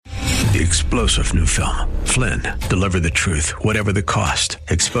The explosive new film, Flynn, deliver the truth, whatever the cost,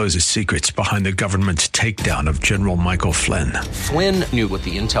 exposes secrets behind the government's takedown of General Michael Flynn. Flynn knew what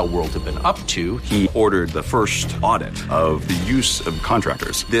the intel world had been up to. He ordered the first audit of the use of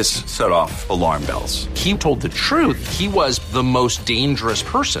contractors. This set off alarm bells. He told the truth. He was the most dangerous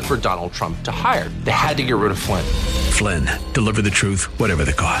person for Donald Trump to hire. They had to get rid of Flynn. Flynn, deliver the truth, whatever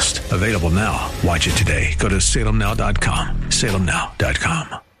the cost. Available now. Watch it today. Go to salemnow.com.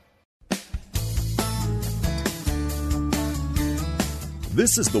 salemnow.com.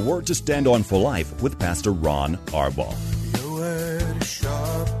 This is the Word to Stand On for Life with Pastor Ron Arbaugh. Your word is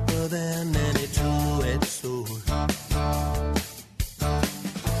sharper than any two-edged sword,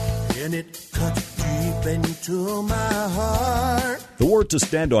 and it cuts deep into my heart. The Word to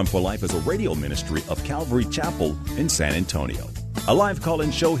Stand On for Life is a radio ministry of Calvary Chapel in San Antonio. A live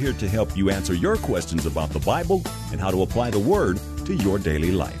call-in show here to help you answer your questions about the Bible and how to apply the Word to your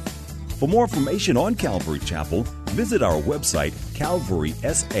daily life. For more information on Calvary Chapel, visit our website,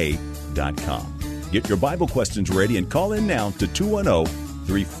 calvarysa.com. Get your Bible questions ready and call in now to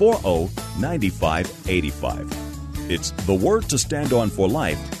 210-340-9585. It's The Word to Stand On for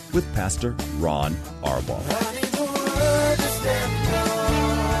Life with Pastor Ron Arbaugh.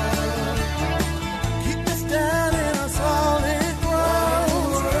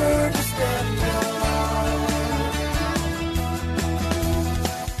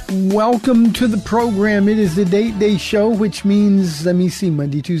 Welcome to the program. It is the Date Day Show, which means, let me see,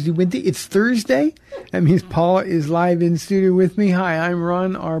 Monday, Tuesday, Wednesday. It's Thursday. That means Paula is live in studio with me. Hi, I'm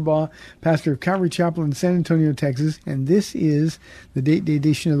Ron Arbaugh, pastor of Calvary Chapel in San Antonio, Texas, and this is the Date Day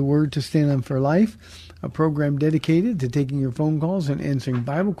edition of the Word to Stand On for Life, a program dedicated to taking your phone calls and answering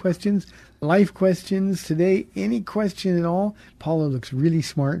Bible questions, life questions. Today, any question at all. Paula looks really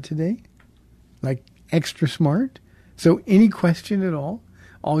smart today, like extra smart. So any question at all.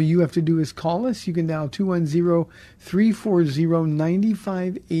 All you have to do is call us. You can dial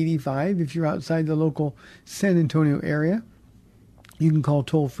 210-340-9585 if you're outside the local San Antonio area. You can call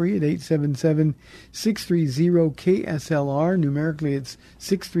toll-free at 877-630-KSLR. Numerically, it's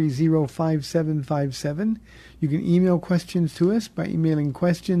 630-5757. You can email questions to us by emailing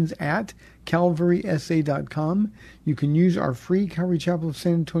questions at calvarysa.com. You can use our free Calvary Chapel of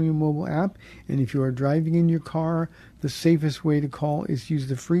San Antonio mobile app. And if you are driving in your car, the safest way to call is use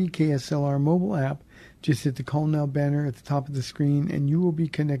the free KSLR mobile app. Just hit the Call Now banner at the top of the screen, and you will be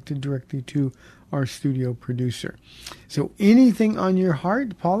connected directly to our studio producer. So anything on your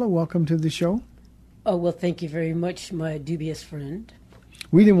heart? Paula, welcome to the show. Oh, well, thank you very much, my dubious friend.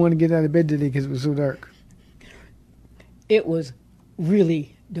 We didn't want to get out of bed today because it was so dark. It was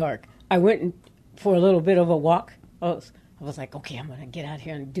really dark. I went for a little bit of a walk. I was like, okay, I'm going to get out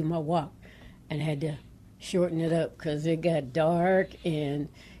here and do my walk. And I had to shorten it up because it got dark and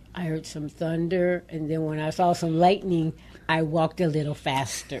I heard some thunder. And then when I saw some lightning, I walked a little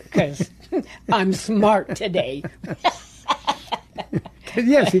faster because I'm smart today.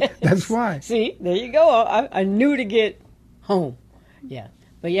 Yeah, see, that's why. See, there you go. I knew to get home. Yeah.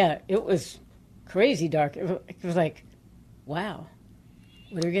 But yeah, it was crazy dark. It was like, wow,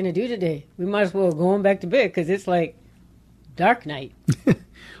 what are we going to do today? We might as well go on back to bed because it's like dark night.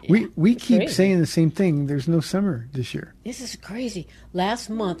 We keep crazy. saying the same thing. There's no summer this year. This is crazy. Last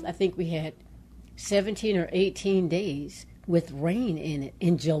month, I think we had 17 or 18 days with rain in it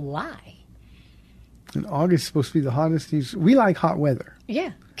in July. And August is supposed to be the hottest. We like hot weather.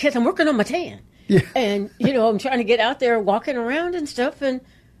 Yeah, because I'm working on my tan. Yeah. And, I'm trying to get out there walking around and stuff, and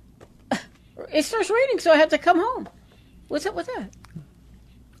it starts raining, so I have to come home. What's up with that?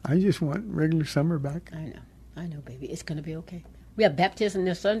 I just want regular summer back. I know, baby. It's going to be okay. We have baptism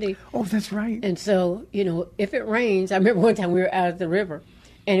this Sunday. Oh, that's right. And so, if it rains, I remember one time we were out at the river,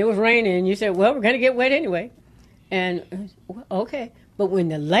 and it was raining, and you said, well, we're going to get wet anyway. And, okay. But when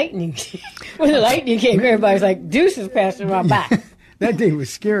the lightning came, everybody's like, deuces passing my back. That day was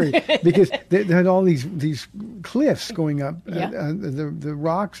scary because they had all these cliffs going up, the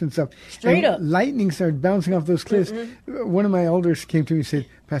rocks and stuff. Straight up. Lightning started bouncing off those cliffs. Mm-hmm. One of my elders came to me and said,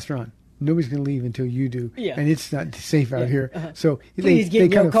 Pastor Ron, nobody's going to leave until you do. Yeah. And it's not safe out here. Uh-huh. So they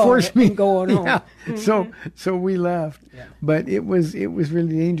kind of forced me going home. Yeah. Mm-hmm. So we left. Yeah. But it was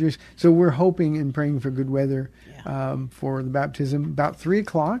really dangerous. So we're hoping and praying for good weather. For the baptism, about 3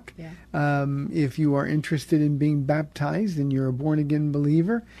 o'clock. Yeah. If you are interested in being baptized and you're a born-again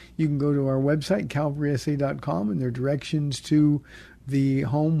believer, you can go to our website, calvarysa.com, and there are directions to the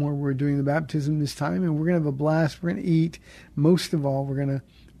home where we're doing the baptism this time. And we're going to have a blast. We're going to eat. Most of all, we're going to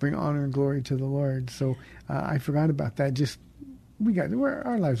bring honor and glory to the Lord. So I forgot about that.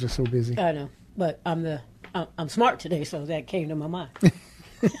 Our lives are so busy. I know, but I'm smart today, so that came to my mind.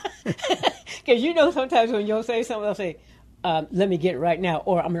 Because sometimes when you'll say something, they'll say, let me get it right now,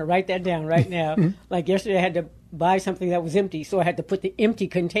 or I'm going to write that down right now. Like yesterday, I had to buy something that was empty, so I had to put the empty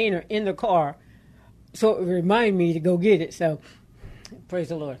container in the car so it would remind me to go get it. So, praise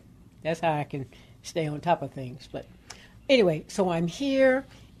the Lord. That's how I can stay on top of things. But anyway, so I'm here.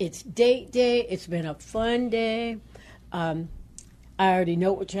 It's date day. It's been a fun day. I already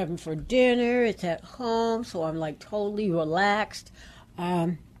know what you're having for dinner. It's at home, so I'm like totally relaxed.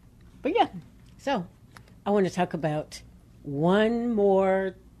 But yeah, so I want to talk about one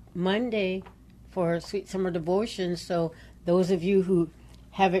more Monday for Sweet Summer Devotion. So those of you who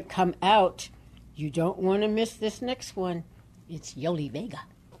haven't come out, you don't want to miss this next one. It's Yoli Vega.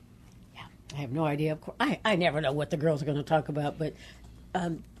 Yeah, I have no idea. Of course, I never know what the girls are going to talk about, but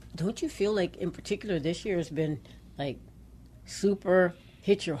don't you feel like in particular this year has been like super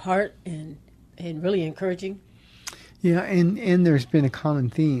hit your heart and really encouraging? Yeah, and there's been a common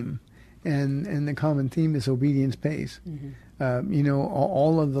theme, and the common theme is obedience pays. Mm-hmm.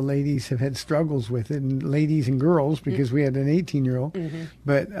 All of the ladies have had struggles with it, and ladies and girls, because we had an 18-year-old,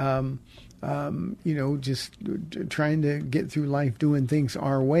 but just trying to get through life doing things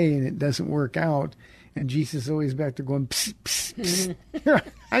our way, and it doesn't work out. And Jesus is always back there going, psst, psst,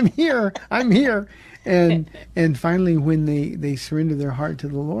 psst. I'm here. And finally, when they surrender their heart to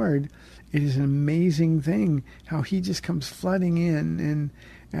the Lord, it is an amazing thing how he just comes flooding in. And,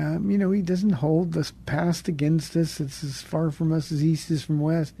 he doesn't hold the past against us. It's as far from us as east is from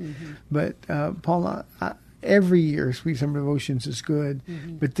west. Mm-hmm. But, Paula, every year Sweet Summer Devotions is good.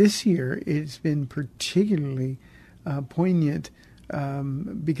 Mm-hmm. But this year it's been particularly poignant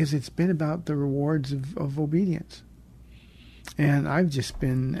because it's been about the rewards of obedience. And I've just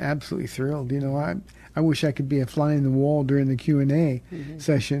been absolutely thrilled. I wish I could be a fly in the wall during the Q&A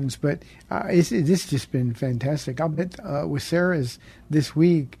sessions, but it's just been fantastic. I'll bet with Sarah's this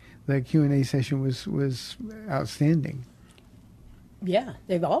week, the Q&A session was outstanding. Yeah,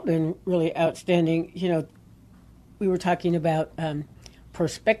 they've all been really outstanding. We were talking about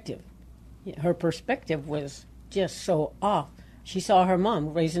perspective. Her perspective was just so off. She saw her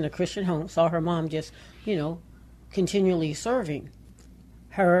mom raised in a Christian home, saw her mom just, continually serving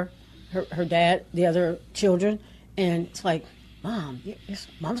her dad, the other children, and it's like,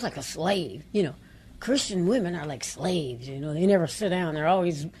 mom's like a slave. Christian women are like slaves. They never sit down. They're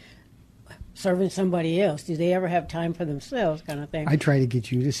always serving somebody else. Do they ever have time for themselves, kind of thing? I try to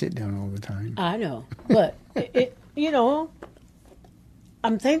get you to sit down all the time. I know, but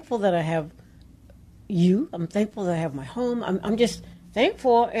I'm thankful that I have you. I'm thankful that I have my home. I'm just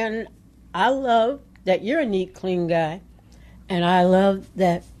thankful, and I love that you're a neat, clean guy, and I love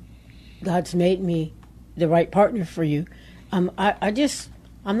that God's made me the right partner for you. I'm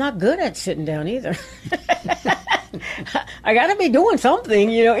not good at sitting down either. I got to be doing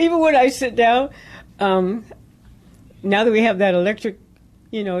something, even when I sit down. Now that we have that electric,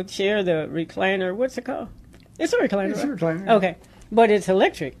 chair, the recliner, what's it called? It's a recliner. It's a recliner. Okay, but it's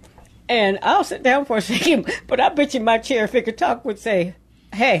electric. And I'll sit down for a second, but I bet you my chair, if it could talk, would say,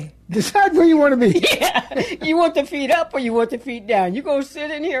 hey. Decide where you want to be. Yeah. You want the feet up or you want the feet down? You going to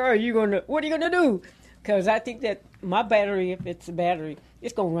sit in here or what are you going to do? Because I think that my battery, if it's a battery,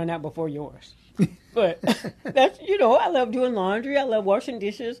 it's going to run out before yours. But that's, I love doing laundry. I love washing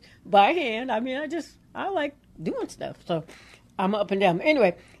dishes by hand. I like doing stuff. So I'm up and down.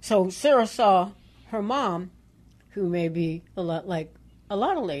 Anyway, so Sarah saw her mom, who may be a lot like a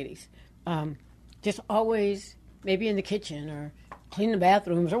lot of ladies, just always maybe in the kitchen or clean the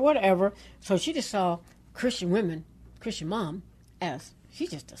bathrooms or whatever. So she just saw Christian mom, as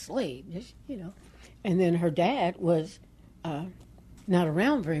she's just a slave, And then her dad was not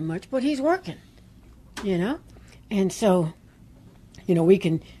around very much, but he's working, And so, we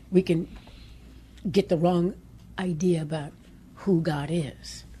can get the wrong idea about who God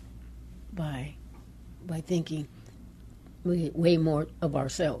is by thinking way more of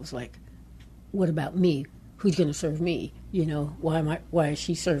ourselves. Like, what about me? Who's going to serve me? Why is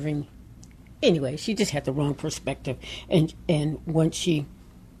she serving? Anyway, she just had the wrong perspective. And once she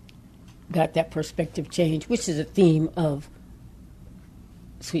got that perspective change, which is a theme of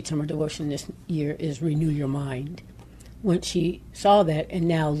Sweet Summer Devotion this year, is renew your mind. Once she saw that, and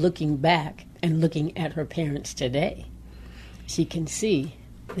now looking back and looking at her parents today, she can see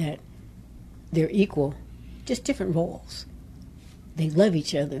that they're equal, just different roles. They love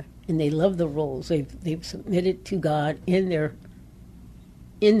each other, and they love the roles. They've submitted to God in their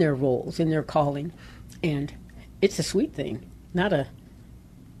roles, in their calling, and it's a sweet thing, not a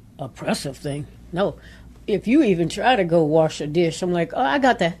oppressive thing. No, if you even try to go wash a dish, I'm like, oh, I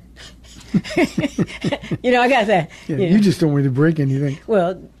got that. I got that. Yeah, you just don't want to break anything.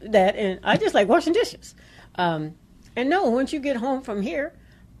 Well, that, and I just like washing dishes. And no, once you get home from here,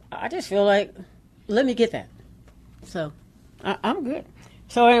 I just feel like, let me get that. So I'm good.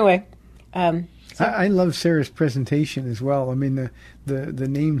 So anyway. I love Sarah's presentation as well. I mean, the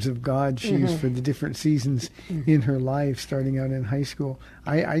names of God she used for the different seasons in her life, starting out in high school.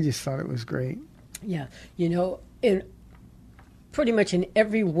 I just thought it was great. Yeah. In pretty much in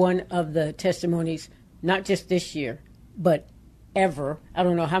every one of the testimonies, not just this year, but ever, I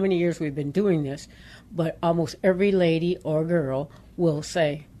don't know how many years we've been doing this, but almost every lady or girl will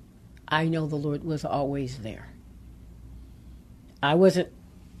say, I know the Lord was always there. I wasn't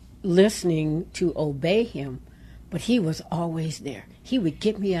listening to obey him, but he was always there. He would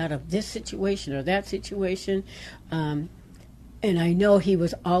get me out of this situation or that situation. And I know he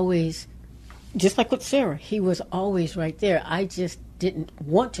was always, just like with Sarah, he was always right there. I just didn't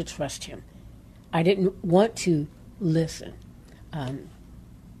want to trust him. I didn't want to listen.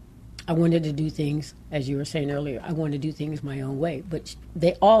 I wanted to do things, as you were saying earlier, I wanted to do things my own way. But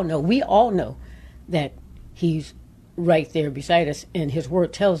we all know that he's right there beside us, and his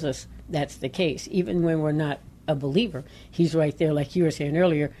word tells us that's the case. Even when we're not a believer, he's right there, like you were saying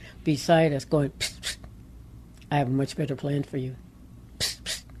earlier, beside us going, psst, psst, I have a much better plan for you. Psst,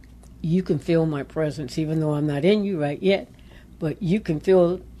 psst. You can feel my presence, even though I'm not in you right yet, but you can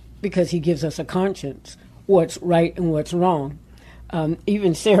feel, because he gives us a conscience, what's right and what's wrong.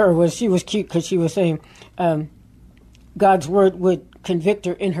 Even Sarah she was cute because she was saying God's word would convict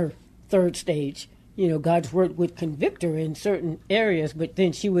her in her third stage. God's word would convict her in certain areas, but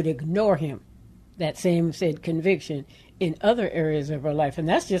then she would ignore him. That same said conviction in other areas of her life. And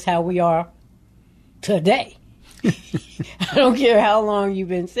that's just how we are today. I don't care how long you've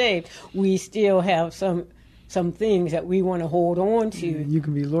been saved. We still have some things that we want to hold on to. Yeah, you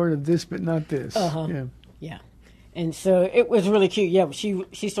can be Lord of this, but not this. Yeah. And so it was really cute. Yeah,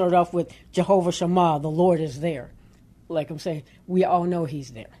 she started off with Jehovah Shammah, the Lord is there. Like I'm saying, we all know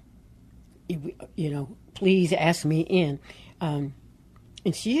he's there. Please ask me in. And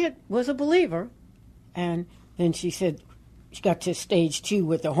she was a believer. And then she said she got to stage 2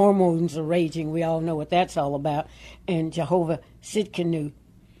 with the hormones are raging. We all know what that's all about. And Jehovah Sidkenu,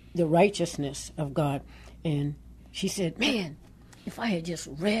 the righteousness of God. And she said, man, if I had just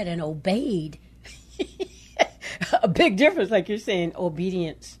read and obeyed. A big difference, like you're saying,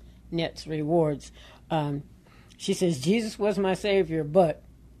 obedience nets rewards. She says, Jesus was my Savior, but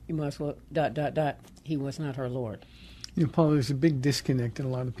you must, he was not her Lord. Paul, there's a big disconnect in a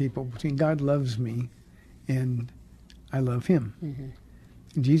lot of people between God loves me and I love him.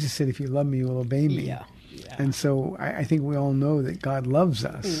 And Jesus said, if you love me, you will obey me. Yeah. And so I think we all know that God loves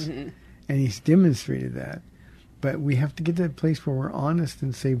us, and he's demonstrated that. But we have to get to that place where we're honest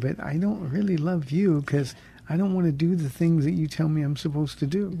and say, but I don't really love you because I don't want to do the things that you tell me I'm supposed to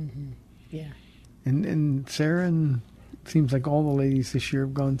do. Yeah. And Sarah and seems like all the ladies this year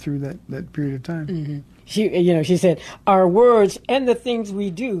have gone through that period of time. She said, our words and the things we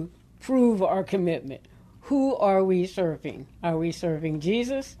do prove our commitment. Who are we serving? Are we serving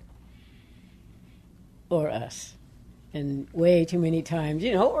Jesus or us? And way too many times,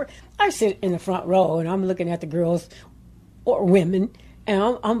 or I sit in the front row and I'm looking at the girls or women,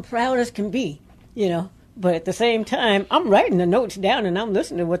 and I'm proud as can be, But at the same time, I'm writing the notes down and I'm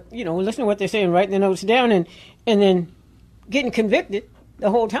listening to what they're saying, writing the notes down, and then getting convicted the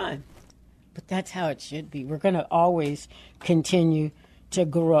whole time. But that's how it should be. We're going to always continue to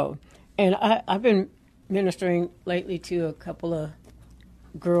grow. And I've been ministering lately to a couple of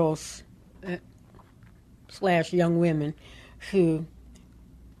girls / young women who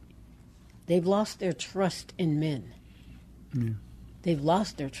they've lost their trust in men. Yeah. They've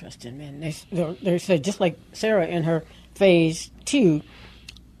lost their trust in men. They said, just like Sarah in her phase 2,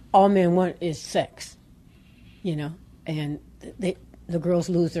 all men want is sex, and the girls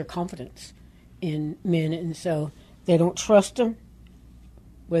lose their confidence in men, and so they don't trust them,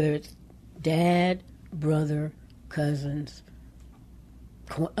 whether it's dad, brother, cousins,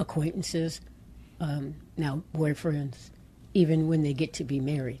 acquaintances, now boyfriends, even when they get to be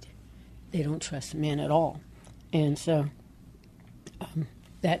married. They don't trust men at all. And so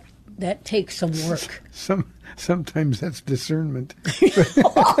that takes some work. Sometimes that's discernment.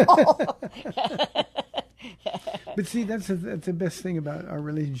 But see, that's the best thing about our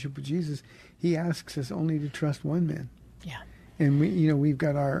relationship with Jesus. He asks us only to trust one man. Yeah. And we've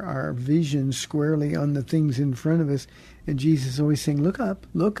got our vision squarely on the things in front of us. And Jesus is always saying, look up,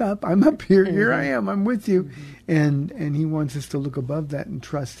 I'm up here, here I am, I'm with you. And he wants us to look above that and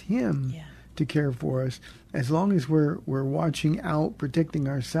trust him to care for us. As long as we're watching out, protecting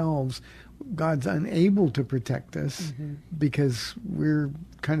ourselves, God's unable to protect us because we're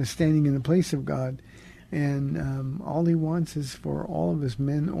kind of standing in the place of God. And all he wants is for all of us,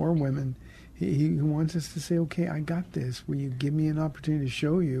 men or women, he wants us to say, okay, I got this. Will you give me an opportunity to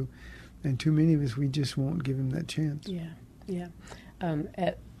show you? And too many of us, we just won't give him that chance. Yeah.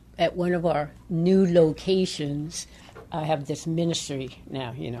 At one of our new locations, I have this ministry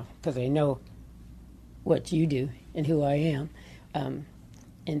now, because they know what you do and who I am.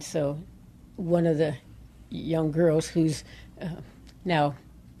 And so one of the young girls who's now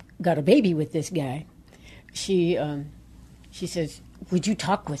got a baby with this guy, she says, would you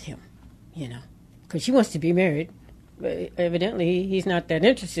talk with him? Because she wants to be married. But evidently, he's not that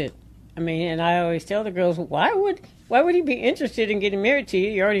interested. And I always tell the girls, why would he be interested in getting married to you?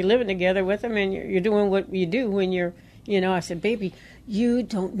 You're already living together with him, and you're doing what you do when you're, I said, baby, you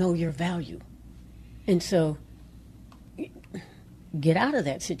don't know your value. And so get out of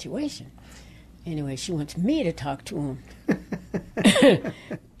that situation. Anyway, she wants me to talk to him.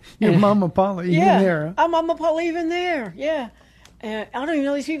 Your Mama Paula even there. Huh? I'm Mama Paula even there, yeah. And I don't even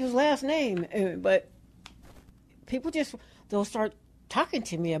know these people's last name, but people they'll start talking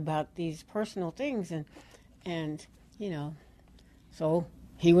to me about these personal things, and so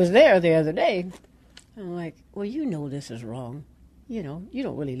he was there the other day. I'm like, well, this is wrong. You don't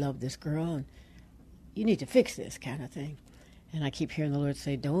really love this girl, and you need to fix this kind of thing. And I keep hearing the Lord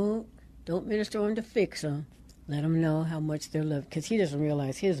say, don't minister him to fix them. Let them know how much they're loved, because he doesn't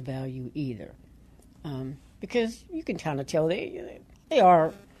realize his value either. Because you can kind of tell they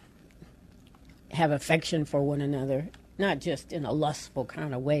have affection for one another, not just in a lustful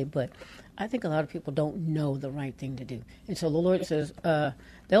kind of way, but I think a lot of people don't know the right thing to do. And so the Lord says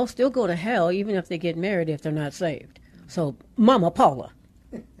they'll still go to hell even if they get married if they're not saved. So, Mama Paula,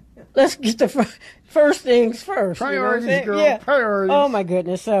 let's get the first things first. Priorities, girl, priorities. Oh, my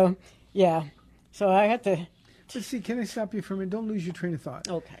goodness. So, yeah. So I have to... But see, can I stop you for a minute? Don't lose your train of thought.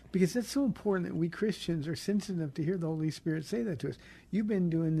 Okay. Because that's so important that we Christians are sensitive enough to hear the Holy Spirit say that to us. You've been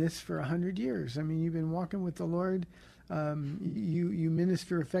doing this for 100 years. You've been walking with the Lord. You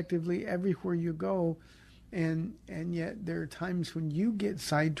minister effectively everywhere you go. And yet there are times when you get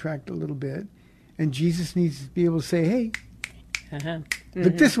sidetracked a little bit. And Jesus needs to be able to say, hey,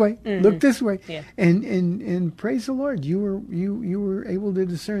 look this way, look this way. Yeah. And praise the Lord. You were able to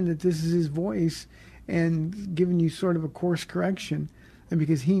discern that this is his voice, and giving you sort of a course correction. And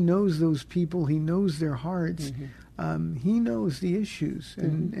because he knows those people, he knows their hearts, he knows the issues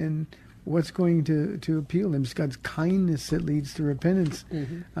and what's going to appeal to him. It's God's kindness that leads to repentance,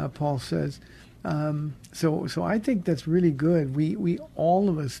 Paul says. So I think that's really good. We all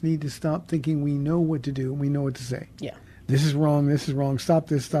of us need to stop thinking we know what to do and we know what to say. Yeah. This is wrong, stop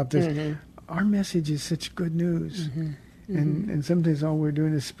this. Our message is such good news. And sometimes all we're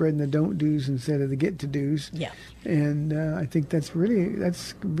doing is spreading the don't do's instead of the get to do's. Yeah. And I think that's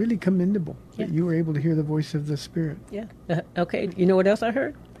really commendable that you were able to hear the voice of the Spirit. Yeah. Okay. You know what else I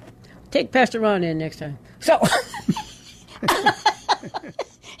heard? Take Pastor Ron in next time. So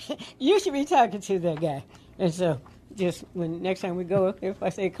you should be talking to that guy. And so just when next time we go, if I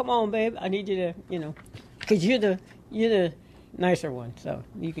say, "Come on, babe, I need you to," because you're the nicer one, so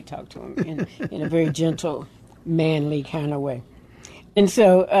you could talk to him in a very gentle, manly kind of way. And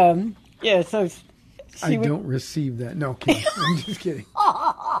so, so I don't receive that. No, kidding. I'm just kidding.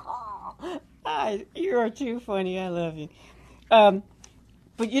 You are too funny. I love you.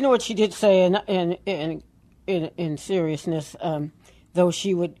 But you know what she did say, in seriousness, though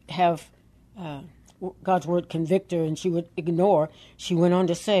she would have God's word convict her and she would ignore, she went on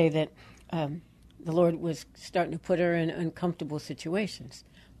to say that the Lord was starting to put her in uncomfortable situations.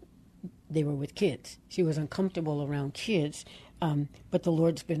 They were with kids. She was uncomfortable around kids, but the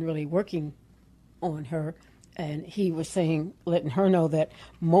Lord's been really working on her, and he was letting her know that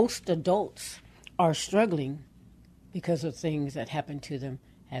most adults are struggling because of things that happen to them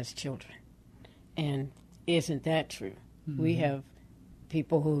as children. And isn't that true? Mm-hmm. We have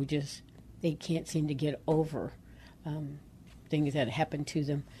people who they can't seem to get over things that happened to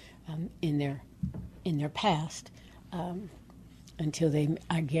them in their past until they,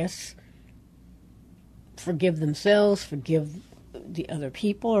 I guess, forgive themselves, forgive the other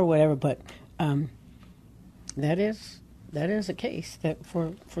people or whatever. But that is a case that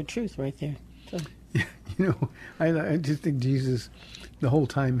for truth right there. So. I just think Jesus the whole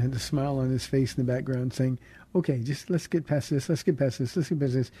time had a smile on his face in the background saying, okay, just let's get past this.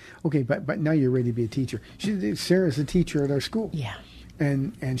 Okay, but now you're ready to be a teacher. Sarah's a teacher at our school. Yeah.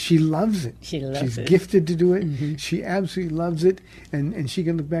 And she loves it. She's gifted to do it. Mm-hmm. She absolutely loves it. And she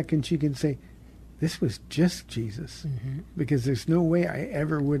can look back and she can say, this was just Jesus. Mm-hmm. Because there's no way I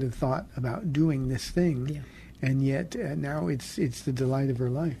ever would have thought about doing this thing. Yeah. And yet now it's the delight of her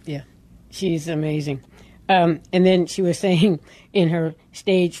life. Yeah. She's amazing. And then she was saying in her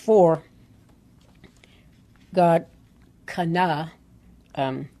stage 4, God, Kana,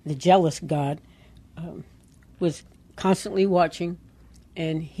 the jealous God, was constantly watching,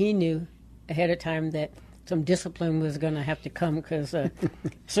 and he knew ahead of time that some discipline was going to have to come because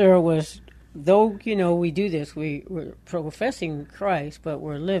Thur was, though, we do this, we're professing Christ, but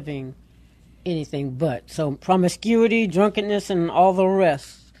we're living anything but. So promiscuity, drunkenness, and all the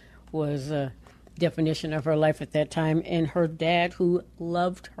rest was a definition of her life at that time. And her dad, who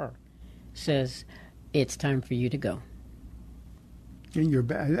loved her, says, it's time for you to go. And you're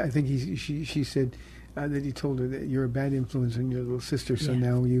bad. I think she said that he told her that you're a bad influence on your little sister, so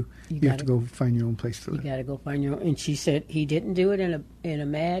now you have to go find your own place to live. You got to go find your own. And she said he didn't do it in a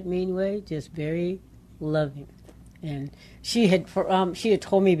mad, mean way, just very loving. And she had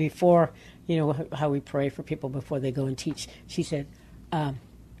told me before, how we pray for people before they go and teach. She said, I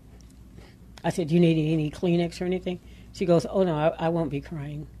said, do you need any Kleenex or anything? She goes, oh no, I won't be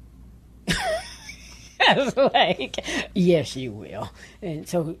crying. I was like, yes, you will. And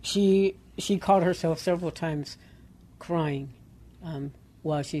so she caught herself several times crying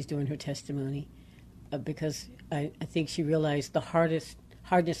while she's doing her testimony because I think she realized the hardness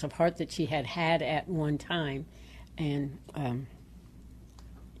of heart that she had at one time, and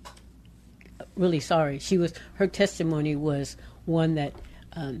really sorry. Her testimony was one that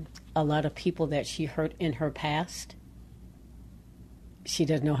a lot of people that she hurt in her past, she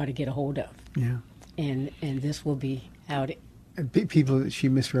doesn't know how to get a hold of. Yeah. And this will be out. And people that she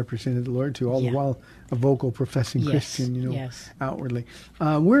misrepresented the Lord to, all the while a vocal professing Christian, outwardly.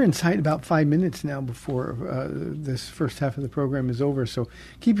 We're inside about 5 minutes now before this first half of the program is over, so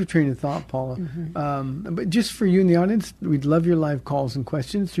keep your train of thought, Paula. Mm-hmm. But just for you in the audience, we'd love your live calls and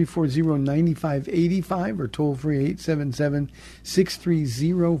questions, 340-9585 or toll-free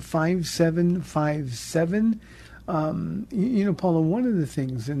 877-630-5757. Paula, one of the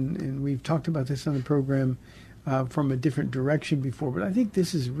things, and we've talked about this on the program from a different direction before, but I think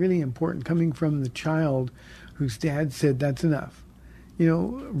this is really important, coming from the child whose dad said, that's enough.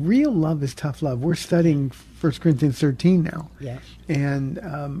 Real love is tough love. We're studying 1 Corinthians 13 now. Yeah. And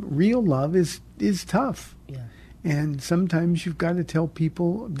real love is tough. Yeah. And sometimes you've got to tell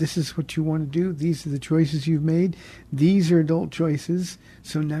people, this is what you want to do. These are the choices you've made. These are adult choices.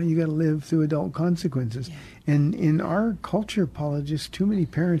 So now you got to live through adult consequences. Yeah. And in our culture, Paula, just too many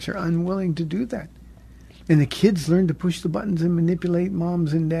parents are unwilling to do that. And the kids learn to push the buttons and manipulate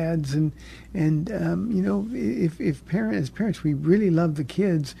moms and dads. And if as parents we really love the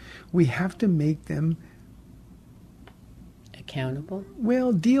kids, we have to make them accountable?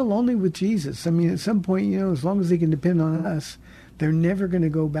 Well, deal only with Jesus. I mean, at some point, as long as they can depend on us, they're never going to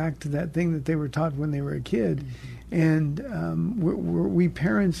go back to that thing that they were taught when they were a kid. Mm-hmm. And we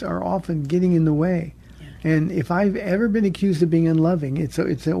parents are often getting in the way. Yeah. And if I've ever been accused of being unloving, it's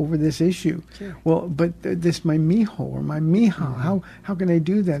over this issue. Sure. Well, but this my mijo or my mija, mm-hmm. how can I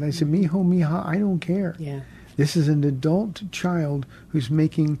do that? I said, mijo, mija, I don't care. Yeah. This is an adult child who's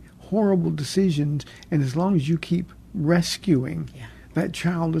making horrible decisions, and as long as you keep rescuing, that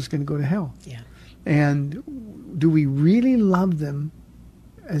child is going to go to hell. Yeah. And do we really love them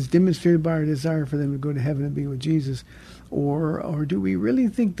as demonstrated by our desire for them to go to heaven and be with Jesus? Or do we really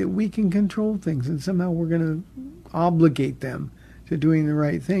think that we can control things and somehow we're going to obligate them to doing the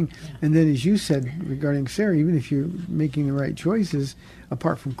right thing? Yeah. And then, as you said regarding Sarah, even if you're making the right choices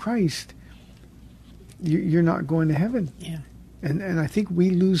apart from Christ, you're not going to heaven. Yeah. And I think we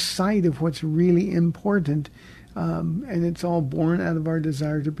lose sight of what's really important. And it's all born out of our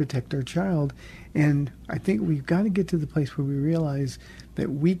desire to protect our child. And I think we've got to get to the place where we realize that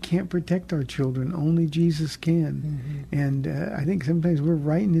we can't protect our children. Only Jesus can. Mm-hmm. And I think sometimes we're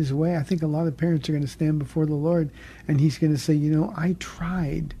right in his way. I think a lot of parents are going to stand before the Lord, and he's going to say, I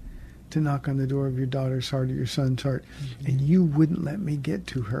tried to knock on the door of your daughter's heart or your son's heart, mm-hmm. and you wouldn't let me get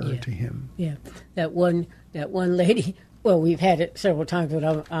to her or to him. Yeah, that one lady, well, we've had it several times,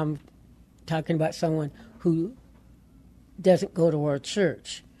 but I'm talking about someone who doesn't go to our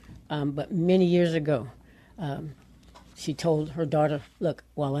church. But many years ago, she told her daughter, look,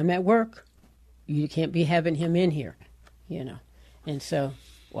 while I'm at work, you can't be having him in here, And so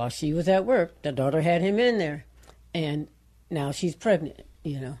while she was at work, the daughter had him in there. And now she's pregnant,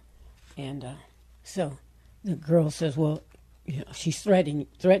 And so the girl says, well, she's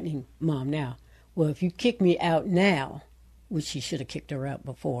threatening Mom now. Well, if you kick me out now, which he should have kicked her out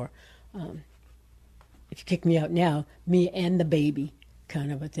before. If you kick me out now, me and the baby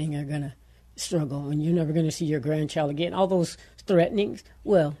kind of a thing are going to struggle, and you're never going to see your grandchild again. All those threatenings,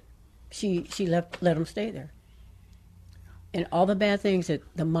 well, she let him stay there. And all the bad things that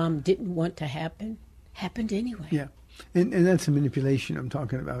the mom didn't want to happen, happened anyway. Yeah. And that's the manipulation I'm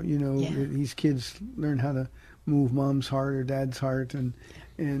talking about. You know, these kids learn how to move mom's heart or dad's heart, and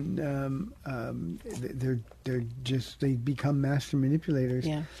they become master manipulators.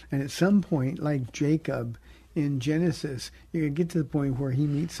 Yeah. And at some point, like Jacob in Genesis, you get to the point where he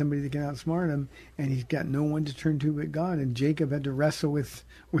meets somebody that can outsmart him, and he's got no one to turn to but God. And Jacob had to wrestle with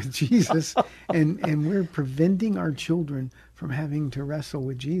Jesus, and we're preventing our children from having to wrestle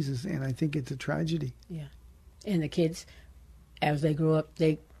with Jesus, and I think it's a tragedy. Yeah. And the kids, as they grow up,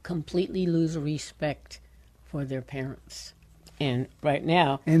 they completely lose respect for their parents. And right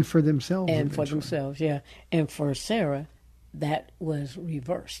now... And for themselves. And eventually. For themselves, yeah. And for Sarah, that was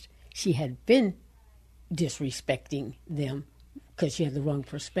reversed. She had been disrespecting them because she had the wrong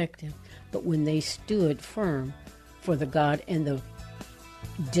perspective. But when they stood firm for the God and the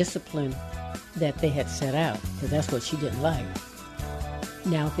discipline that they had set out, because that's what she didn't like,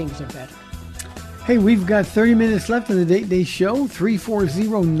 now things are better. Hey, we've got 30 minutes left in the Date Day Show.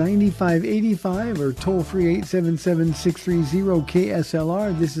 340-9585 or toll-free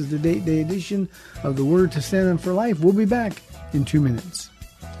 877-630-KSLR. This is the Date Day edition of The Word to Stand On for Life. We'll be back in 2 minutes.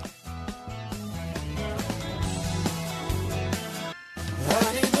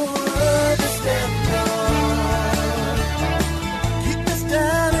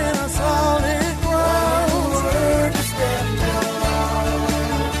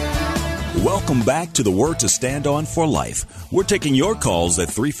 Welcome back to the Word to Stand On for Life. We're taking your calls at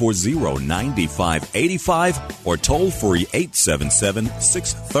 340-9585 or toll-free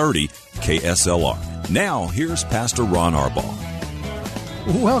 877-630-KSLR. Now, here's Pastor Ron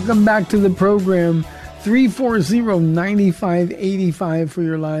Arbaugh. Welcome back to the program. 340-9585 for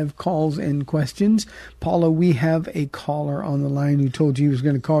your live calls and questions. Paula, we have a caller on the line who told you he was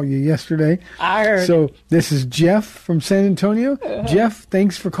going to call you yesterday. I heard. So this is Jeff from San Antonio. Jeff,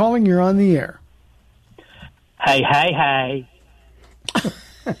 thanks for calling. You're on the air. Hey. I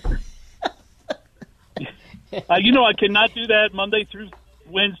cannot do that Monday through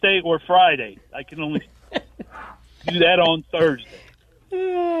Wednesday or Friday. I can only do that on Thursday.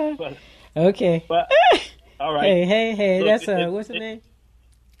 But, okay. But, all right. Hey. Look, that's what's the name?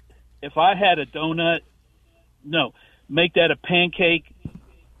 If I had a donut, make that a pancake.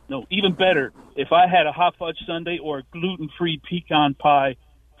 No, even better. If I had a hot fudge sundae or a gluten-free pecan pie,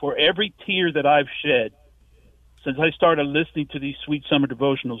 for every tear that I've shed since I started listening to these sweet summer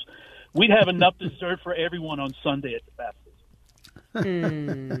devotionals, we'd have enough dessert for everyone on Sunday at the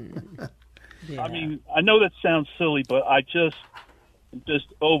baptism. Yeah. I mean, I know that sounds silly, but I just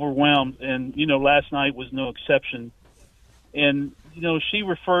overwhelmed, and last night was no exception. And she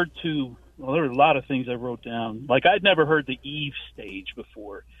referred to, well, there were a lot of things I wrote down. Like, I'd never heard the Eve stage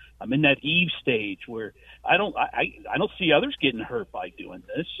before. I'm in that Eve stage where I don't see others getting hurt by doing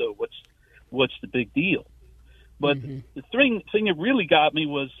this. So what's the big deal? But the thing that really got me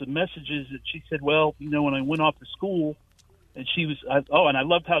was the messages that she said. Well, when I went off to school, and and I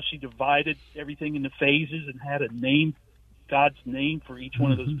loved how she divided everything into phases and had a name. God's name for each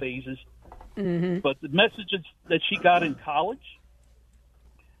one of those phases. But the messages that she got in college,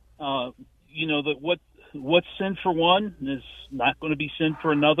 that what's sin for one is not going to be sin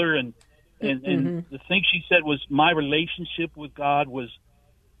for another. And the thing she said was, my relationship with God was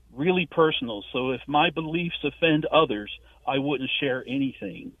really personal. So if my beliefs offend others, I wouldn't share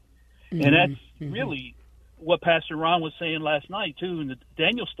anything. And that's really what Pastor Ron was saying last night, too, in the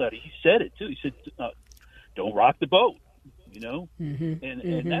Daniel study. He said it, too. He said, don't rock the boat. And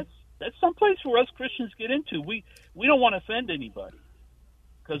that's someplace where us Christians get into. We don't want to offend anybody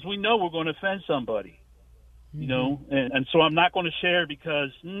because we know we're going to offend somebody, and so I'm not going to share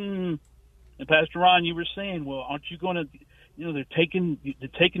because, and Pastor Ron, you were saying, well, aren't you going to, they're taking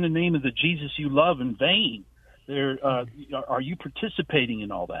the name of the Jesus you love in vain. Are you participating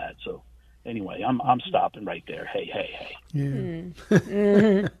in all that? So anyway, I'm stopping right there. Hey. Yeah.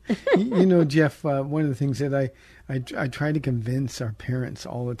 Jeff, one of the things that I try to convince our parents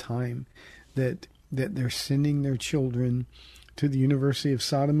all the time that they're sending their children to the University of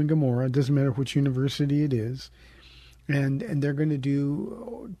Sodom and Gomorrah. It doesn't matter which university it is. And they're going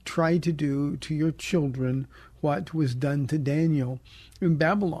to try to do to your children what was done to Daniel in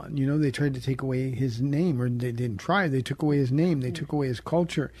Babylon. They tried to take away his name, or they didn't try. They took away his name. They took away his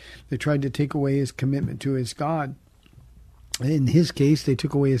culture. They tried to take away his commitment to his God. In his case, they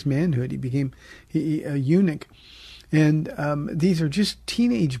took away his manhood. He became a eunuch. And these are just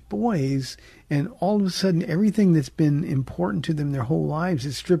teenage boys, and all of a sudden everything that's been important to them their whole lives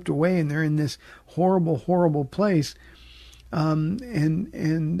is stripped away, and they're in this horrible, horrible place.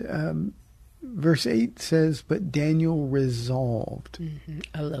 Verse 8 says, but Daniel resolved. Mm-hmm.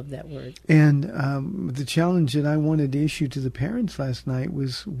 I love that word. And the challenge that I wanted to issue to the parents last night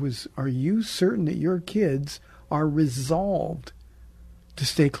was are you certain that your kids are resolved to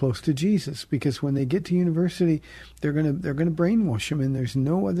stay close to Jesus? Because when they get to university, they're gonna brainwash them, and there's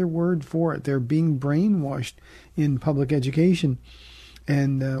no other word for it. They're being brainwashed in public education.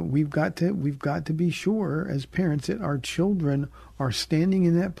 And we've got to be sure as parents that our children are standing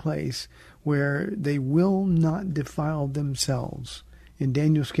in that place where they will not defile themselves. In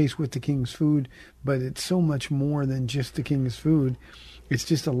Daniel's case with the king's food, but it's so much more than just the king's food. It's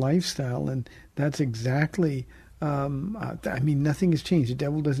just a lifestyle, and that's exactly, nothing has changed. The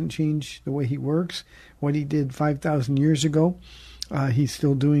devil doesn't change the way he works. What he did 5,000 years ago, he's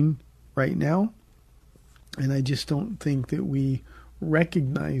still doing right now. And I just don't think that we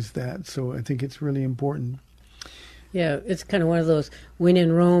recognize that. So I think it's really important. Yeah, it's kind of one of those, when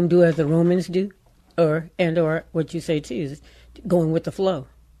in Rome, do as the Romans do, or what you say too is going with the flow.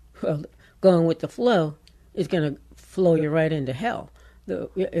 Well, going with the flow is going to flow you right into hell.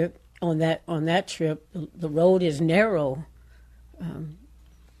 On that trip, the road is narrow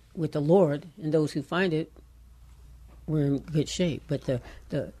with the Lord, and those who find it, we're in good shape. But the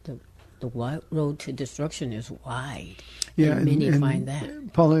wide road to destruction is wide. Yeah, and many find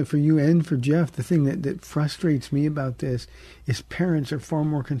that. Paula, for you and for Jeff, the thing that frustrates me about this is parents are far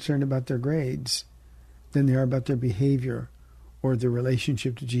more concerned about their grades than they are about their behavior or their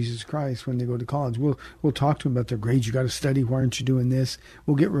relationship to Jesus Christ when they go to college. We'll talk to them about their grades. You got to study. Why aren't you doing this?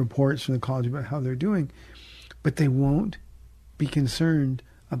 We'll get reports from the college about how they're doing, but they won't be concerned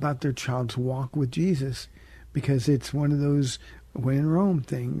about their child's walk with Jesus, because it's one of those when in Rome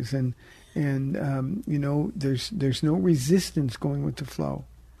things, and there's no resistance going with the flow,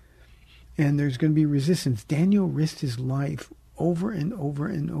 and there's going to be resistance. Daniel risked his life over and over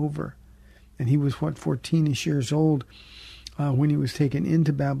and over, and he was 14ish years old when he was taken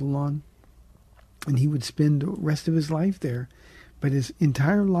into Babylon, and he would spend the rest of his life there, but his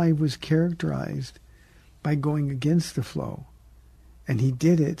entire life was characterized by going against the flow, and he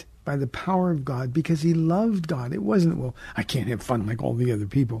did it by the power of God, because he loved God. It wasn't, well, I can't have fun like all the other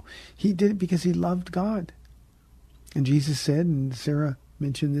people. He did it because he loved God. And Jesus said, and Sarah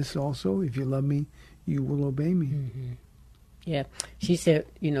mentioned this also, if you love me, you will obey me. Mm-hmm. Yeah. She said,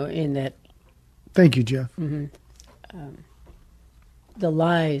 in that... Thank you, Jeff. Mm-hmm, the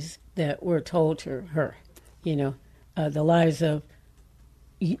lies that were told to her, the lies of,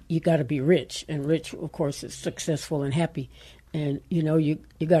 you got to be rich. And rich, of course, is successful and happy. And, you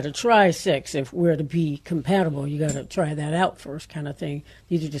got to try sex if we're to be compatible. You got to try that out first, kind of thing.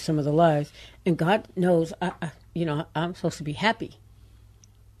 These are just some of the lies. And God knows, I'm supposed to be happy.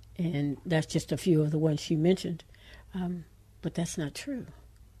 And that's just a few of the ones she mentioned. But that's not true.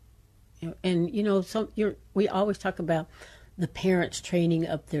 And, we always talk about the parents training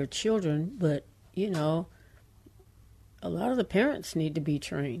up their children, but, a lot of the parents need to be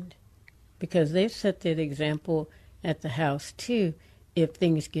trained, because they've set that example at the house too. If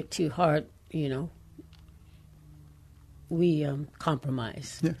things get too hard, we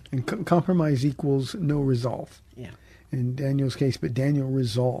compromise. Yeah, and compromise equals no resolve. Yeah. In Daniel's case, but Daniel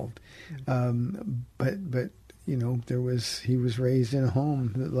resolved. But he was raised in a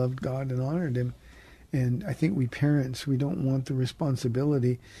home that loved God and honored him. And I think we parents, we don't want the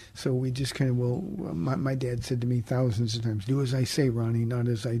responsibility, so we just kind of my dad said to me thousands of times, do as I say, Ronnie, not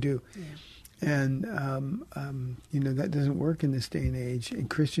as I do. Yeah. And, that doesn't work in this day and age. And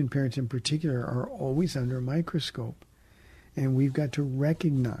Christian parents in particular are always under a microscope. And we've got to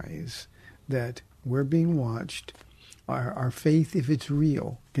recognize that we're being watched. Our faith, if it's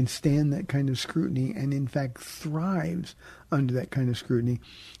real, can stand that kind of scrutiny and, in fact, thrives under that kind of scrutiny.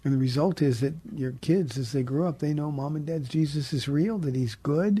 And the result is that your kids, as they grow up, they know Mom and Dad's Jesus is real, that he's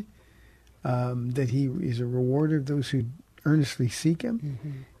good, that he is a rewarder of those who earnestly seek him.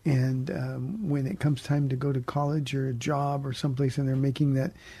 Mm-hmm. And when it comes time to go to college or a job or someplace, and they're making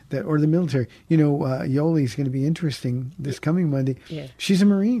that or the military, Yoli's going to be interesting this coming Monday. Yeah. She's a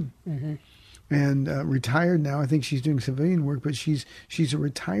Marine. Mm-hmm. And retired now. I think she's doing civilian work, but she's a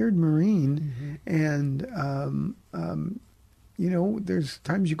retired Marine. Mm-hmm. And there's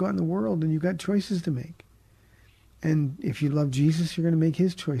times you go out in the world and you've got choices to make. And if you love Jesus, you're going to make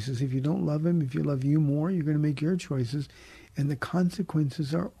his choices. If you don't love him, if you love you more, you're going to make your choices. And the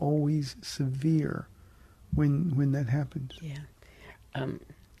consequences are always severe when that happens. Yeah.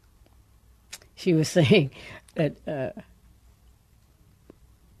 She was saying that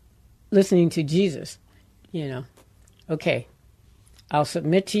listening to Jesus, okay, I'll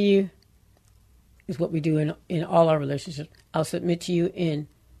submit to you is what we do in all our relationships. I'll submit to you in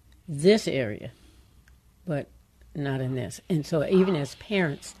this area, but not in this. And so even as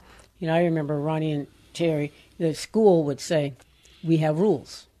parents, I remember Ronnie and Terry, the school would say, we have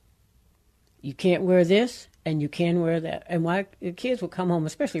rules. You can't wear this, and you can wear that. And the kids would come home,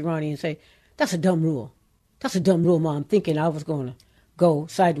 especially Ronnie, and say, that's a dumb rule. That's a dumb rule, Mom, thinking I was going to go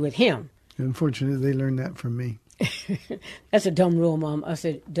side with him. Unfortunately, they learned that from me. That's a dumb rule, Mom. I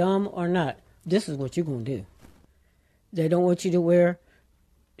said, dumb or not, this is what you're going to do. They don't want you to wear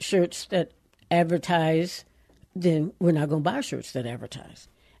shirts that advertise, then we're not going to buy shirts that advertise.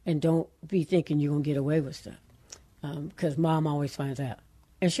 And don't be thinking you're going to get away with stuff. Because Mom always finds out.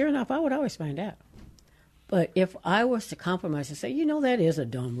 And sure enough, I would always find out. But if I was to compromise and say, that is a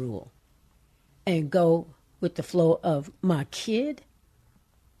dumb rule, and go with the flow of my kid,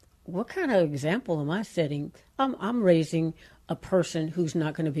 what kind of example am I setting? I'm raising a person who's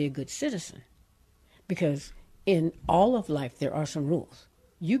not going to be a good citizen. Because in all of life, there are some rules.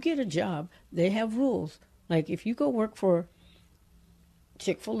 You get a job, they have rules. Like if you go work for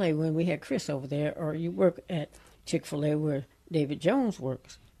Chick-fil-A when we had Chris over there, or you work at Chick-fil-A where David Jones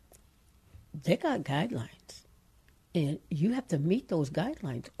works, they got guidelines. And you have to meet those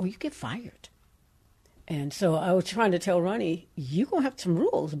guidelines or you get fired. And so I was trying to tell Ronnie, you're going to have some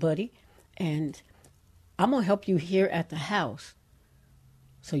rules, buddy. And I'm going to help you here at the house.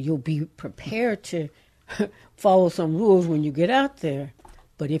 So you'll be prepared to follow some rules when you get out there.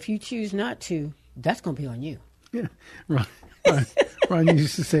 But if you choose not to, that's going to be on you. Yeah. Ron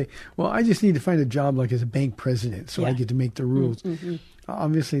used to say, well, I just need to find a job like as a bank president so I get to make the rules. Mm-hmm.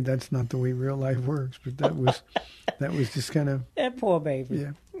 Obviously, that's not the way real life works, but that was just kind of... That poor baby.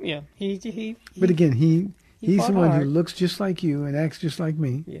 Yeah. Yeah. He but again, he's the one who looks just like you and acts just like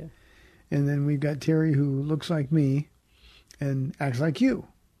me. Yeah. And then we've got Terry who looks like me and acts like you,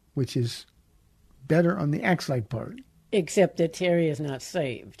 which is better on the acts like part. Except that Terry is not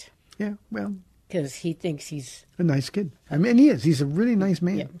saved. Yeah, well... Because he thinks he's... a nice kid. I mean, he is. He's a really nice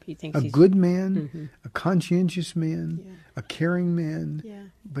man. Yeah, he thinks he's... a good man, a conscientious man, a caring man. Yeah.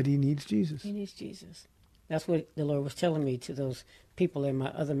 But he needs Jesus. He needs Jesus. That's what the Lord was telling me to those people in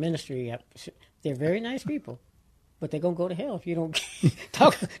my other ministry. They're very nice people, but they're going to go to hell if you don't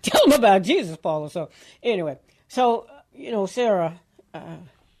tell them about Jesus, Paula. So anyway, Sarah,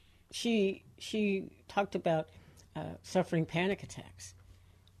 she talked about suffering panic attacks.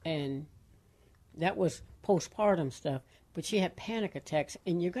 And that was postpartum stuff, but she had panic attacks,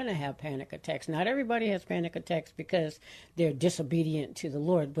 and you're going to have panic attacks. Not everybody has panic attacks because they're disobedient to the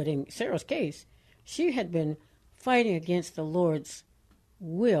Lord, but in Sarah's case, she had been fighting against the Lord's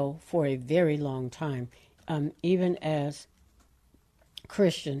will for a very long time, even as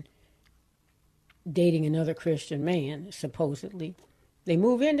Christian, dating another Christian man, supposedly. They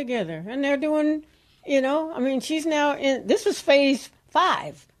move in together, and they're doing, she's now in, this was phase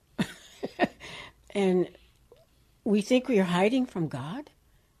 5. And we think we are hiding from God.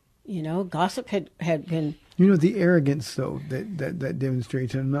 Gossip had been... the arrogance, though, that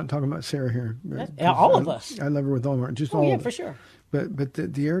demonstrates, and I'm not talking about Sarah here. All of us. I love her with all my heart, just all of us. Yeah, for sure. But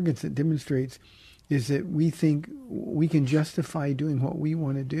the arrogance that demonstrates is that we think we can justify doing what we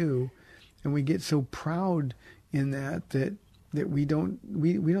want to do, and we get so proud in that we don't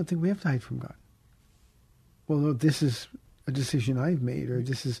think we have to hide from God. Well, no, this is a decision I've made, or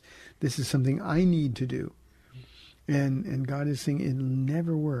this is something I need to do, and God is saying it'll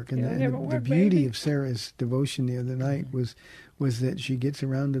never work. And the beauty of Sarah's devotion the other night was that she gets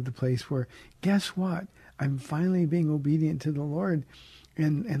around to the place where, guess what? I'm finally being obedient to the Lord,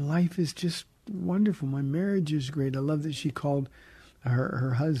 and life is just wonderful. My marriage is great. I love that she called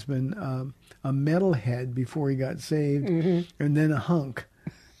her husband a metalhead before he got saved, and then a hunk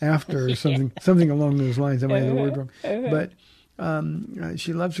after, or something along those lines. I might have the word wrong. But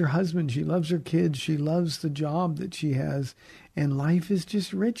she loves her husband. She loves her kids. She loves the job that she has. And life is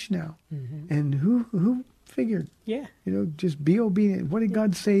just rich now. Mm-hmm. And who figured? Yeah. Just be obedient. What did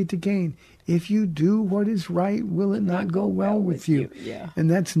God say to Cain? If you do what is right, will it not go well with you? Yeah. And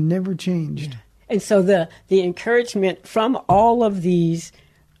that's never changed. Yeah. And so the encouragement from all of these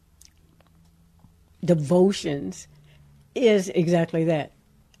devotions is exactly that.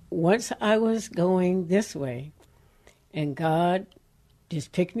 Once I was going this way, and God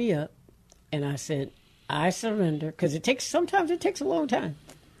just picked me up, and I said, I surrender, because sometimes it takes a long time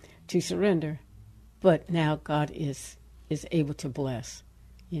to surrender, but now God is able to bless,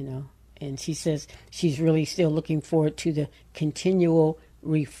 and she says she's really still looking forward to the continual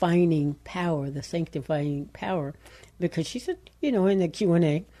refining power, the sanctifying power, because she said, in the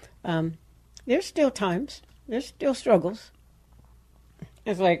Q&A, there's still times, there's still struggles.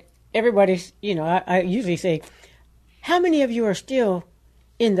 It's like everybody's, I usually say, how many of you are still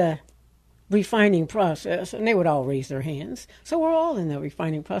in the refining process? And they would all raise their hands. So we're all in the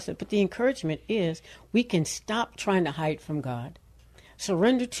refining process. But the encouragement is we can stop trying to hide from God,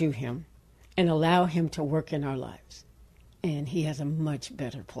 surrender to him, and allow him to work in our lives. And he has a much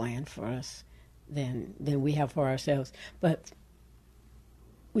better plan for us than we have for ourselves. But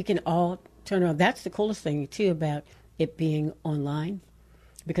we can all turn around. That's the coolest thing, too, about it being online.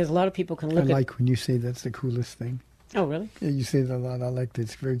 Because a lot of people can look at... I like when you say that's the coolest thing. Oh, really? Yeah, you say that a lot. I like that.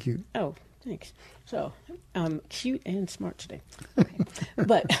 It's very cute. Oh, thanks. So, cute and smart today. Okay.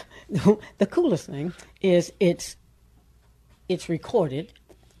 But the coolest thing is it's recorded.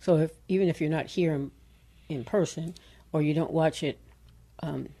 So even if you're not here in person or you don't watch it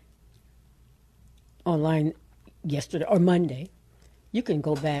online yesterday or Monday, you can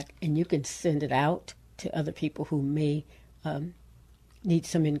go back and you can send it out to other people who may need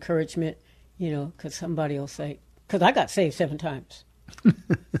some encouragement, because somebody will say, because I got saved 7 times.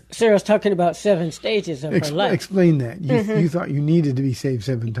 Sarah's talking about 7 stages of her life. Explain that. You thought you needed to be saved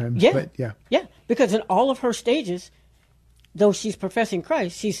 7 times. Yeah. But yeah. Yeah, because in all of her stages, though she's professing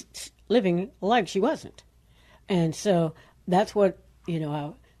Christ, she's living like she wasn't. And so that's what,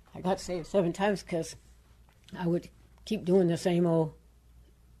 I got saved 7 times because I would keep doing the same old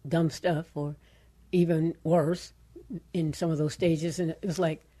dumb stuff, or even worse in some of those stages. And it was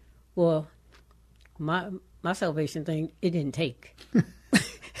like, well, my salvation thing, it didn't take.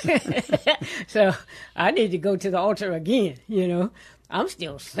 So I need to go to the altar again, I'm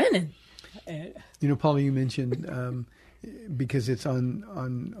still sinning. Paula, you mentioned, because it's on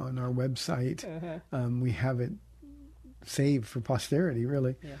our website, we have it saved for posterity,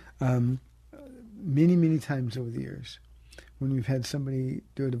 really. Yeah. Many, many times over the years, when we've had somebody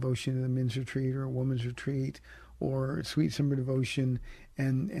do a devotion at a men's retreat or a woman's retreat or a sweet summer devotion,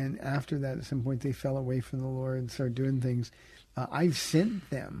 and after that, at some point, they fell away from the Lord and started doing things, I've sent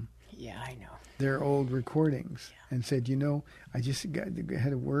them their old recordings and said, I just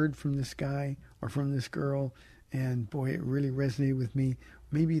had a word from this guy or from this girl, and boy, it really resonated with me.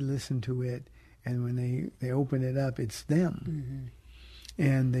 Maybe listen to it. And when they open it up, it's them. Mm-hmm.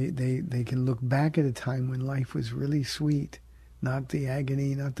 And they can look back at a time when life was really sweet, not the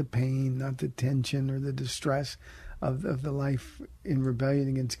agony, not the pain, not the tension or the distress of the life in rebellion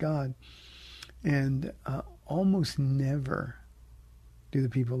against God. And almost never do the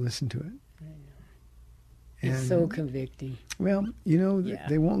people listen to it. I know. It's so convicting. Well,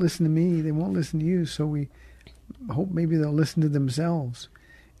 they won't listen to me. They won't listen to you. So we hope maybe they'll listen to themselves.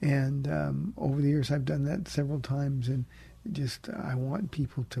 And over the years, I've done that several times. And I want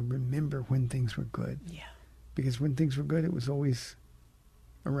people to remember when things were good. Yeah. Because when things were good, it was always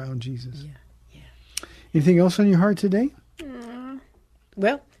around Jesus. Yeah. Anything else on your heart today?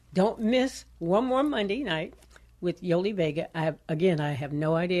 Well, don't miss one more Monday night with Yoli Vega. I have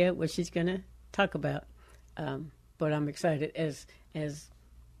no idea what she's going to talk about, but I'm excited. As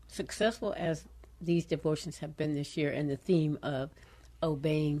successful as these devotions have been this year, and the theme of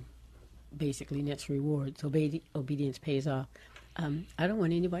obeying basically nets rewards, obedience pays off. I don't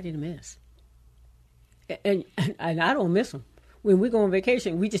want anybody to miss, and I don't miss them. When we go on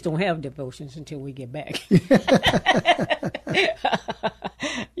vacation, we just don't have devotions until we get back.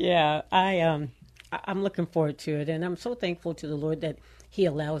 Yeah, I'm looking forward to it, and I'm so thankful to the Lord that He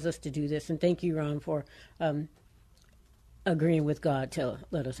allows us to do this. And thank you, Ron, for agreeing with God to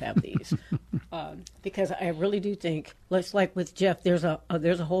let us have these, because I really do think, like with Jeff, there's a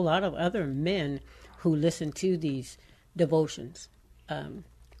whole lot of other men who listen to these devotions.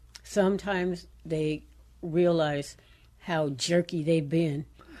 Sometimes they realize how jerky they've been.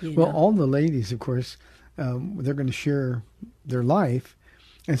 Well, all the ladies, of course, they're going to share their life,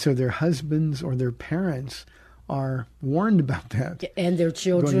 and so their husbands or their parents are warned about that. And their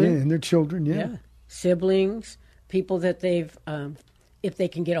children. And their children, yeah. Siblings, people that they've, if they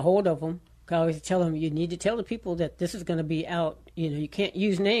can get a hold of them, I always tell them, you need to tell the people that this is going to be out. You can't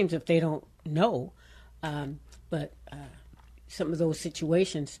use names if they don't know. But some of those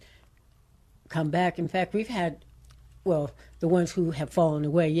situations come back. In fact, we've had, the ones who have fallen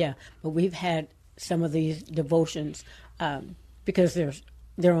away, but we've had some of these devotions because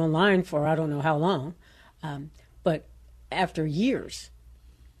they're online for I don't know how long, but after years,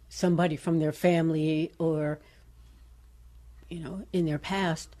 somebody from their family or in their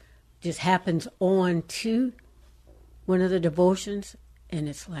past just happens on to one of the devotions, and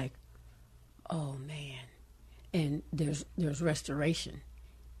it's like, oh man, and there's restoration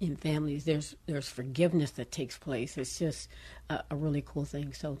in families. There's forgiveness that takes place. It's just a really cool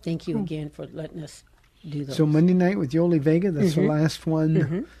thing. So thank you again for letting us do those. So Monday night with Yoli Vega, that's the last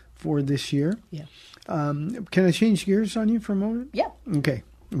one for this year. Yeah. Can I change gears on you for a moment? Yeah. Okay.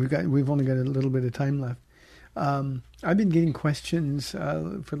 We've only got a little bit of time left. I've been getting questions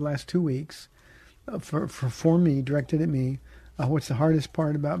for the last 2 weeks for me, directed at me. What's the hardest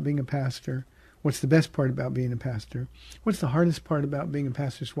part about being a pastor? What's the best part about being a pastor? What's the hardest part about being a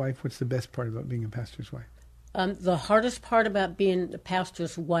pastor's wife? What's the best part about being a pastor's wife? The hardest part about being the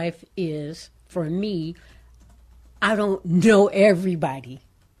pastor's wife is, for me, I don't know everybody.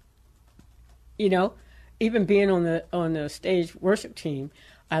 You know, even being on the stage worship team,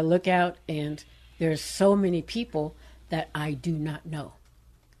 I look out and there's so many people that I do not know.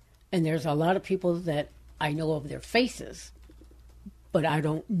 And there's a lot of people that I know of their faces, but I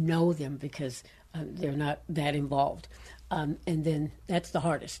don't know them because they're not that involved. And then that's the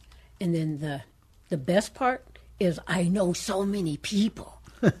hardest. And then the best part is I know so many people,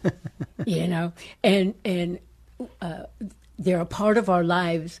 you know, and they're a part of our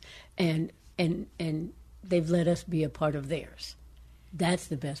lives, and they've let us be a part of theirs. That's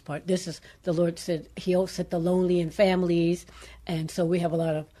the best part. This is, the Lord said He'll set the lonely in families, and so we have a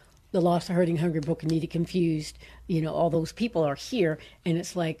lot of the lost, hurting, hungry, broken, needy, confused. You know, all those people are here, and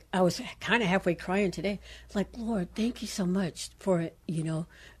it's like I was kind of halfway crying today. It's like, Lord, thank you so much for, you know,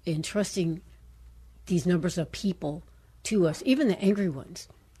 entrusting these numbers of people to us, even the angry ones.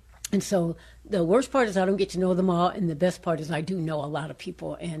 And so the worst part is I don't get to know them all, and the best part is I do know a lot of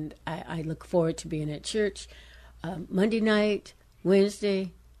people, and I look forward to being at church Monday night,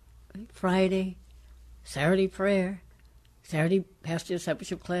 Wednesday, Friday, Saturday prayer, Saturday pastor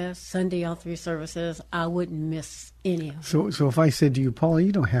discipleship class, Sunday all 3 services. I wouldn't miss any of them. So if I said to you, Paula,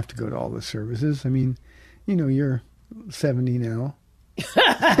 you don't have to go to all the services. I mean, you know, you're 70 now.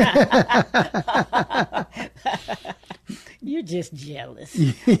 You're just jealous.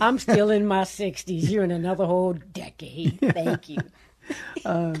 I'm still in my 60s. You're in another whole decade. Thank you.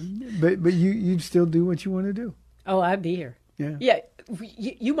 But you'd still do what you want to do. Oh, I'd be here. Yeah. Yeah.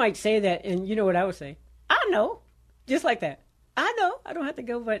 You might say that, and you know what I would say? I know. Just like that. I know. I don't have to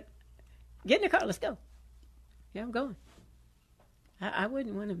go, but get in the car. Let's go. Yeah, I'm going. I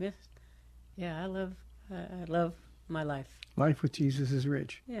wouldn't want to miss. Yeah, I love my life. Life with Jesus is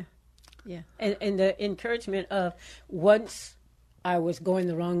rich. Yeah. Yeah. And the encouragement of once I was going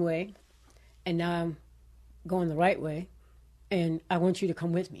the wrong way, and now I'm going the right way, and I want you to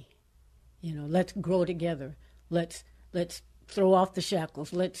come with me. You know, let's grow together. Let's throw off the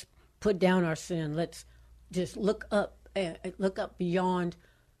shackles. Let's put down our sin. Let's just look up beyond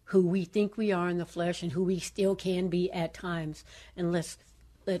who we think we are in the flesh and who we still can be at times, and let's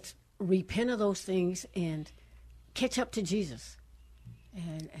repent of those things and catch up to Jesus,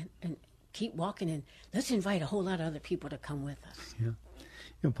 and keep walking. And let's invite a whole lot of other people to come with us. Yeah. You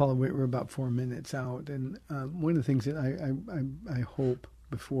know, Paula, we're about 4 minutes out, and one of the things that I hope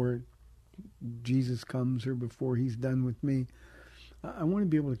before Jesus comes or before He's done with me, I want to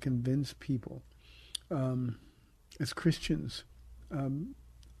be able to convince people as Christians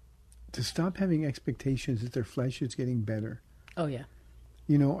to stop having expectations that their flesh is getting better. Oh, yeah.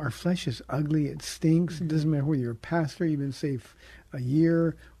 You know, our flesh is ugly. It stinks. It doesn't matter whether you're a pastor, you've been saved a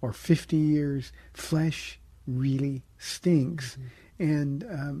year or 50 years. Flesh really stinks. And,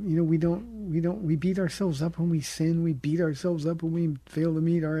 you know, we beat ourselves up when we sin. We beat ourselves up when we fail to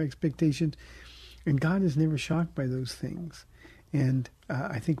meet our expectations. And God is never shocked by those things. And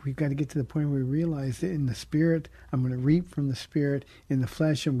I think we've got to get to the point where we realize that in the Spirit, I'm going to reap from the Spirit. In the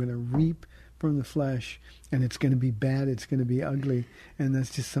flesh, I'm going to reap from the flesh, and it's going to be bad. It's going to be ugly, and that's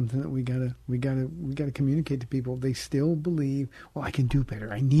just something that we gotta communicate to people. They still believe, well, I can do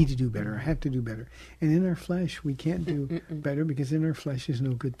better. I need to do better. I have to do better. And in our flesh, we can't do better because in our flesh is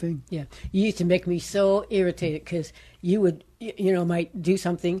no good thing. Yeah, you used to make me so irritated because you would, you know, might do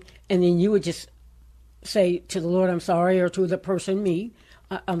something, and then you would just say to the Lord, "I'm sorry," or to the person, me,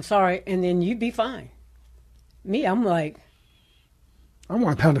 "I'm sorry," and then you'd be fine. Me, I'm like, I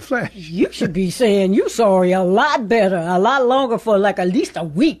want a pound of flesh. You should be saying you sorry a lot better, a lot longer, for like at least a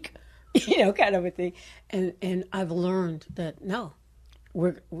week, you know, kind of a thing. And I've learned that no,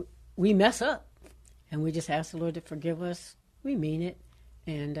 we mess up, and we just ask the Lord to forgive us. We mean it,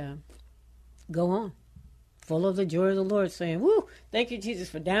 and go on, full of the joy of the Lord, saying, "Woo! Thank you, Jesus,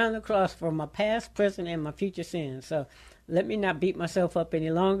 for dying on the cross for my past, present, and my future sins." So let me not beat myself up any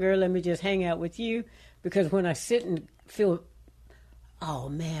longer. Let me just hang out with you, because when I sit and feel, oh,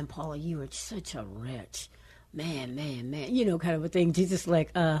 man, Paula, you are such a wretch. Man, you know, kind of a thing. Jesus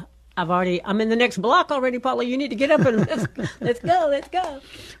like, I'm in the next block already, Paula. You need to get up and let's go.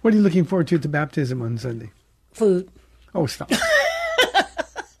 What are you looking forward to at the baptism on Sunday? Food. Oh, stop.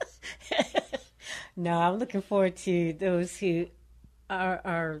 No, I'm looking forward to those who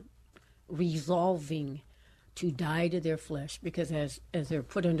are resolving to die to their flesh, because as they're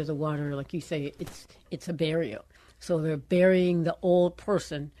put under the water, like you say, it's a burial. So they're burying the old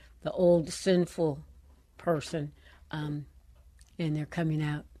person, the old sinful person, and they're coming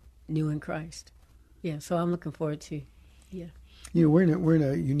out new in Christ. Yeah, so I'm looking forward to, yeah. You know, we're in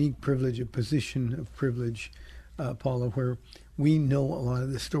a unique position of privilege, Paula, where we know a lot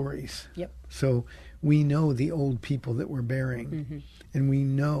of the stories. Yep. So we know the old people that we're burying, and we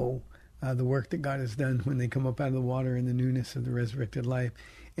know the work that God has done when they come up out of the water in the newness of the resurrected life.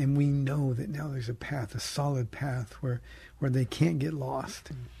 And we know that now there's a path, a solid path where they can't get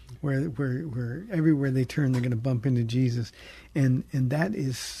lost, where everywhere they turn they're going to bump into Jesus, and that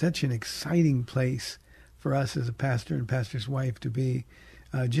is such an exciting place for us as a pastor and pastor's wife to be.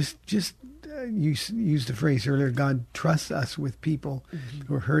 You used the phrase earlier, God trusts us with people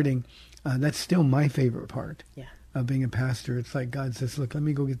who are hurting. That's still my favorite part. Yeah. Of being a pastor. It's like God says, look, let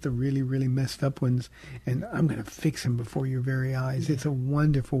me go get the really, really messed up ones, and I'm going to fix them before your very eyes. Yeah. It's a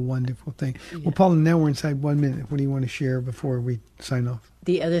wonderful, wonderful thing. Yeah. Well, Paula, now we're inside 1 minute. What do you want to share before we sign off?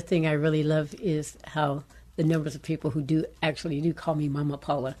 The other thing I really love is how the numbers of people who do call me Mama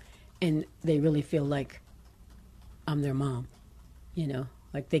Paula, and they really feel like I'm their mom. You know,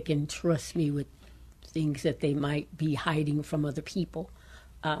 like they can trust me with things that they might be hiding from other people.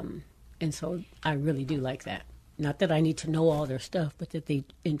 And so I really do like that. Not that I need to know all their stuff, but that they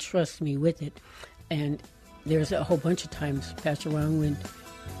entrust me with it. And there's a whole bunch of times, Pastor Ron, when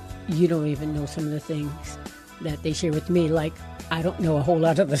you don't even know some of the things that they share with me. Like, I don't know a whole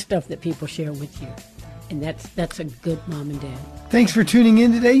lot of the stuff that people share with you. And that's a good mom and dad. Thanks for tuning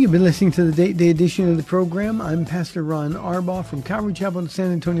in today. You've been listening to the Date Day edition of the program. I'm Pastor Ron Arbaugh from Calvary Chapel in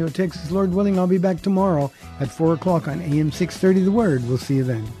San Antonio, Texas. Lord willing, I'll be back tomorrow at 4 o'clock on AM 630 The Word. We'll see you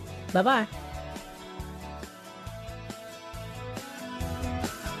then. Bye-bye.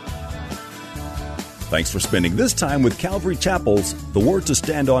 Thanks for spending this time with Calvary Chapel's The Word to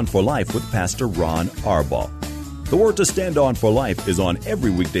Stand On for Life with Pastor Ron Arbaugh. The Word to Stand On for Life is on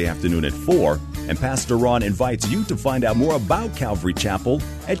every weekday afternoon at 4, and Pastor Ron invites you to find out more about Calvary Chapel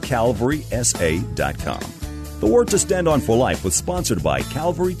at calvarysa.com. The Word to Stand On for Life was sponsored by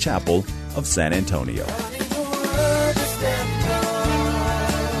Calvary Chapel of San Antonio.